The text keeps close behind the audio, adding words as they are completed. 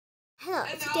Hello,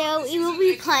 today we will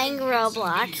be playing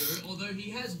Roblox. Although he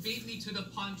has beat me to the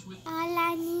punch with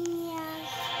Hola, niñas.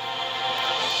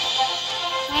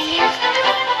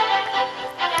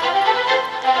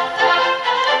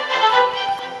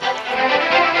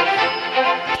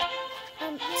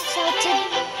 So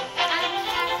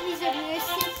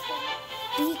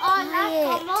be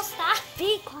quiet.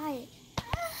 Be quiet.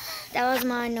 That was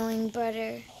my annoying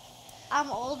brother.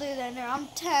 I'm older than her. I'm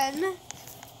 10.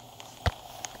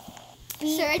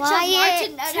 Search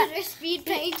Martin Editor Speed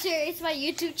Painter. It's my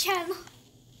YouTube channel.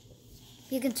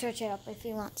 You can search it up if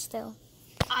you want still.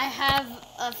 I have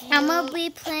a few. I'm going to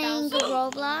be playing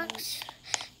Roblox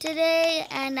today,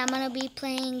 and I'm going to be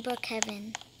playing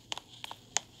Brookhaven.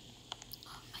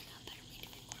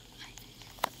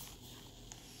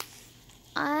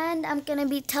 And I'm going to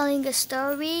be telling a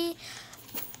story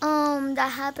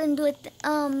that happened with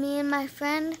me and my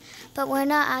friend, but we're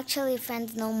not actually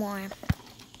friends no more.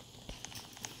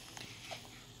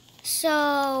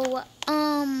 So,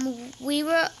 we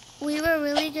were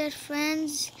really good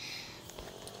friends,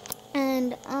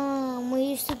 and we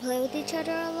used to play with each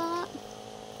other a lot.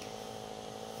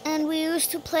 And we used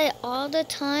to play all the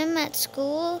time at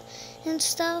school and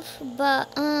stuff,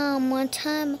 but one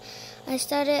time I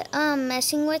started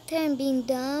messing with her and being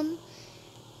dumb.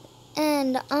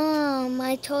 And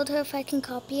I told her if I can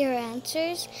copy her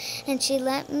answers, and she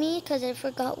let me because I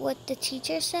forgot what the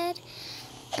teacher said.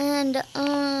 And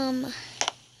when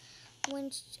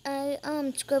I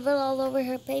scribbled all over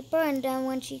her paper, and then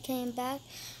when she came back,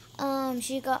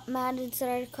 she got mad and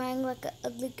started crying like an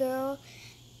ugly girl.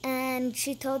 And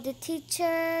she told the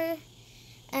teacher,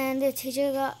 and the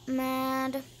teacher got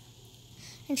mad.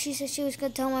 And she said she was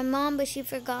gonna tell my mom, but she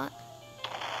forgot.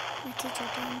 My teacher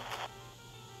did.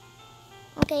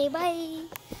 Okay, bye.